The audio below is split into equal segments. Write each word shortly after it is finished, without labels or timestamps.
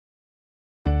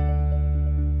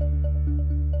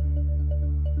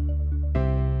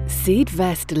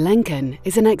Sydvästlänken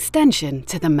is an extension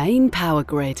to the main power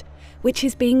grid, which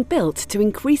is being built to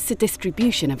increase the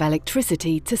distribution of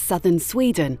electricity to southern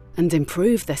Sweden and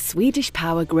improve the Swedish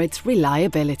power grid's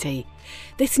reliability.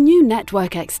 This new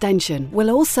network extension will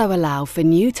also allow for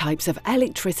new types of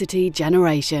electricity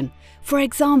generation, for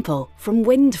example, from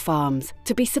wind farms,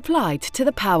 to be supplied to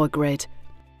the power grid.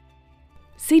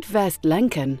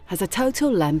 Sydvästlänken has a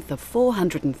total length of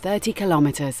 430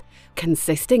 kilometres,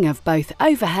 consisting of both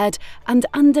overhead and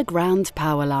underground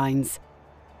power lines.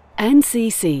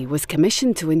 NCC was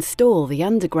commissioned to install the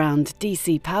underground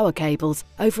DC power cables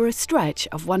over a stretch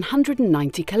of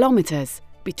 190 kilometres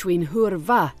between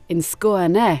Hurva in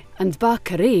Skåne and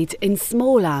Barkeryd in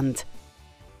Småland.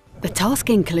 The task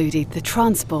included the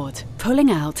transport, pulling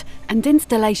out and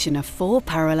installation of 4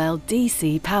 parallel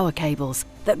DC power cables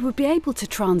that would be able to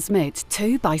transmit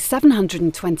 2 by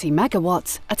 720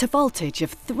 megawatts at a voltage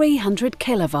of 300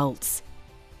 kilovolts.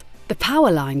 The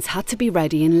power lines had to be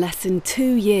ready in less than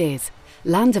 2 years.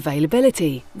 Land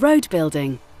availability, road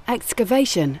building,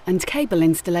 excavation and cable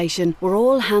installation were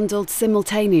all handled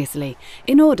simultaneously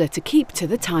in order to keep to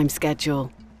the time schedule.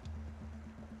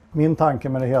 Min tanke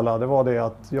med det hela, det var det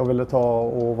att jag ville ta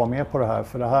och vara med på det här,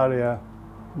 för det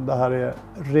här är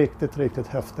riktigt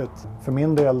häftigt. För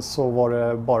min del så var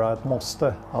det bara ett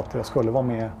måste att jag skulle vara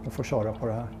med och få köra på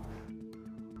det här.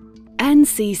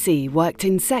 NCC worked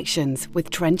in sections with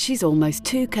trenches almost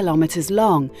 2 kilometres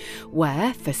long,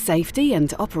 where, for safety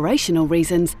and operational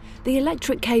reasons, the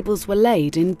electric cables were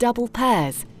laid in double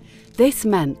pairs. This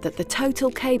meant that the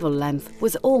total cable length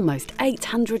was almost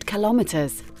 800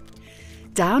 kilometres.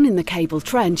 Down in the cable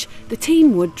trench, the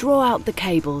team would draw out the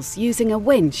cables using a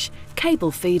winch, cable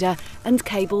feeder and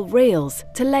cable reels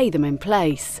to lay them in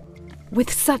place. With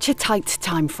such a tight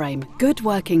time frame, good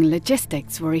working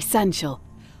logistics were essential.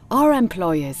 Our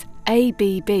employers,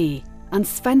 ABB and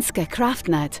Svenska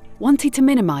Kraftnät, wanted to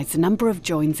minimise the number of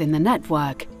joins in the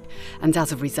network. And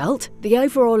as a result, the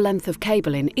overall length of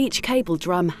cable in each cable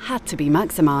drum had to be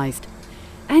maximised.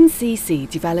 NCC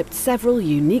developed several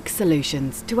unique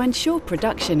solutions to ensure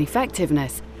production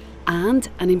effectiveness and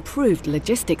an improved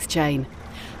logistics chain.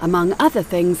 Among other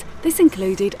things, this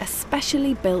included a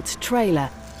specially built trailer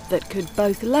that could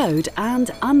both load and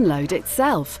unload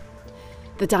itself.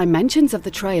 The dimensions of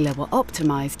the trailer were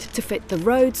optimised to fit the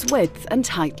road's width and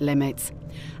height limits.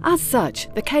 As such,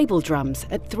 the cable drums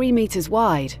at 3 metres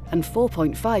wide and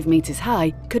 4.5 metres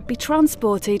high could be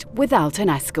transported without an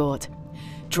escort.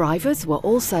 Drivers were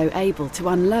also able to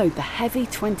unload the heavy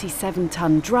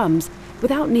 27-ton drums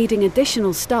without needing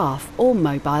additional staff or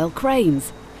mobile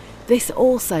cranes. This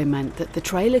also meant that the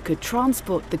trailer could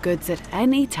transport the goods at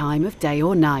any time of day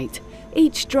or night.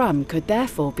 Each drum could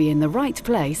therefore be in the right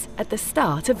place at the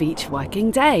start of each working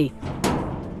day.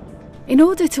 In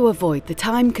order to avoid the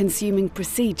time-consuming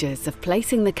procedures of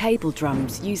placing the cable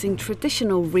drums using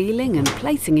traditional reeling and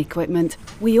placing equipment,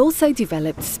 we also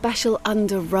developed special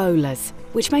under-rollers,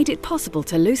 which made it possible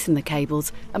to loosen the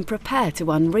cables and prepare to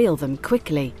unreel them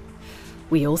quickly.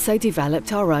 We also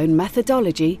developed our own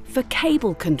methodology for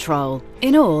cable control.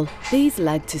 In all, these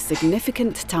led to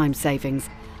significant time savings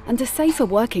and a safer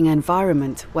working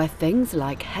environment where things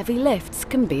like heavy lifts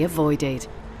can be avoided.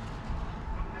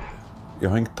 Jag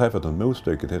har inte träffat något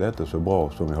motstycke till detta så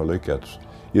bra som vi har lyckats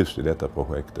just i detta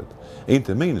projektet.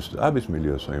 Inte minst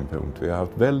arbetsmiljösynpunkt. Vi har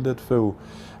haft väldigt få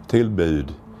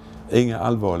tillbud, inga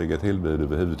allvarliga tillbud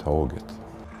överhuvudtaget.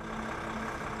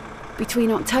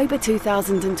 Between October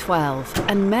 2012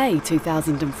 and May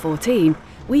 2014,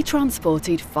 we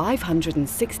transported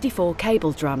 564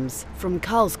 cable drums from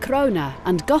Karlskrona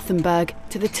and Gothenburg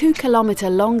to the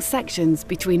 2-kilometre-long sections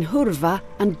between Hurva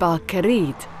and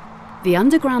Barkeryd. The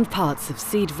underground parts of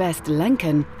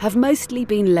Sydvästlänken have mostly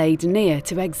been laid near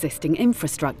to existing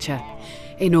infrastructure.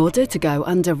 In order to go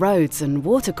under roads and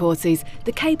watercourses,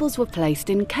 the cables were placed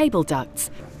in cable ducts.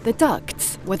 The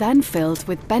ducts were then filled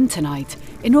with bentonite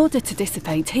in order to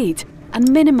dissipate heat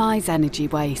and minimise energy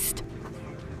waste.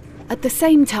 At the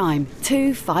same time,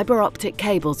 2 fibre optic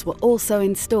cables were also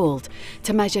installed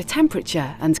to measure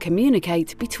temperature and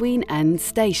communicate between end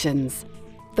stations.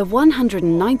 The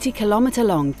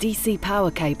 190-kilometre-long DC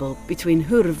power cable between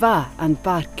Hurva and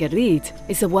Barkeryd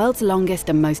is the world's longest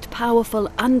and most powerful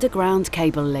underground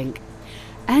cable link.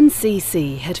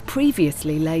 NCC had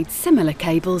previously laid similar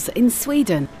cables in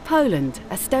Sweden, Poland,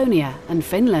 Estonia and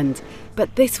Finland,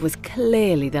 but this was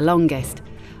clearly the longest.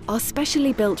 Our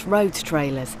specially built road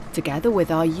trailers, together with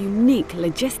our unique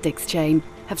logistics chain,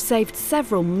 have saved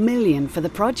several million for the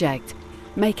project,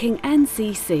 making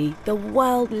NCC the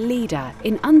world leader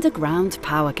in underground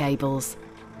power cables.